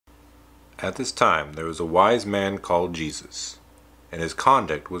At this time there was a wise man called Jesus, and his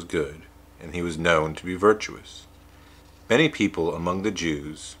conduct was good, and he was known to be virtuous. Many people among the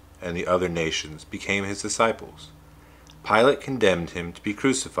Jews and the other nations became his disciples. Pilate condemned him to be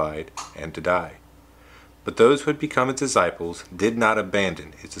crucified and to die. But those who had become his disciples did not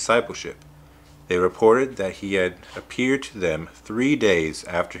abandon his discipleship. They reported that he had appeared to them 3 days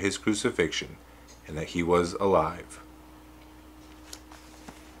after his crucifixion, and that he was alive.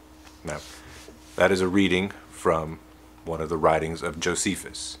 Now, that is a reading from one of the writings of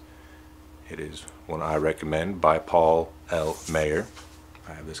Josephus. It is one I recommend by Paul L. Mayer.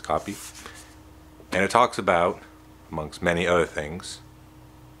 I have this copy. And it talks about, amongst many other things,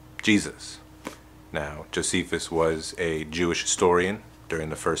 Jesus. Now, Josephus was a Jewish historian during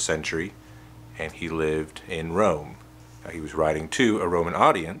the 1st century, and he lived in Rome. Now, he was writing to a Roman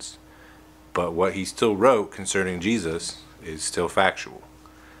audience, but what he still wrote concerning Jesus is still factual.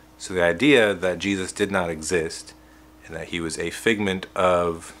 So the idea that Jesus did not exist and that he was a figment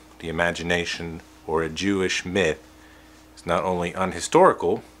of the imagination or a Jewish myth is not only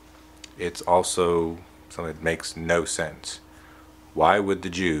unhistorical, it's also something that makes no sense. Why would the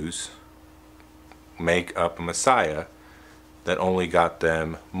Jews make up a Messiah that only got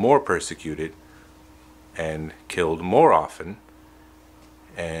them more persecuted and killed more often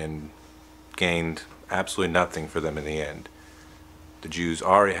and gained absolutely nothing for them in the end? The Jews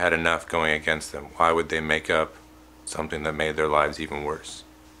already had enough going against them. Why would they make up something that made their lives even worse?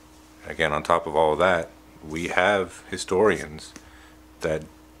 Again, on top of all of that, we have historians that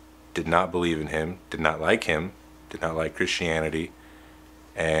did not believe in him, did not like Christianity,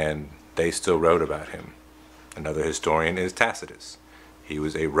 and they still wrote about him. Another historian is Tacitus. He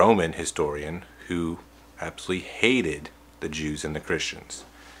was a Roman historian who absolutely hated the Jews and the Christians,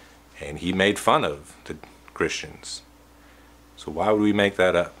 and he made fun of the Christians. So why would we make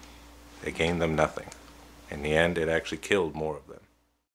that up? It gained them nothing. In the end, it actually killed more of them.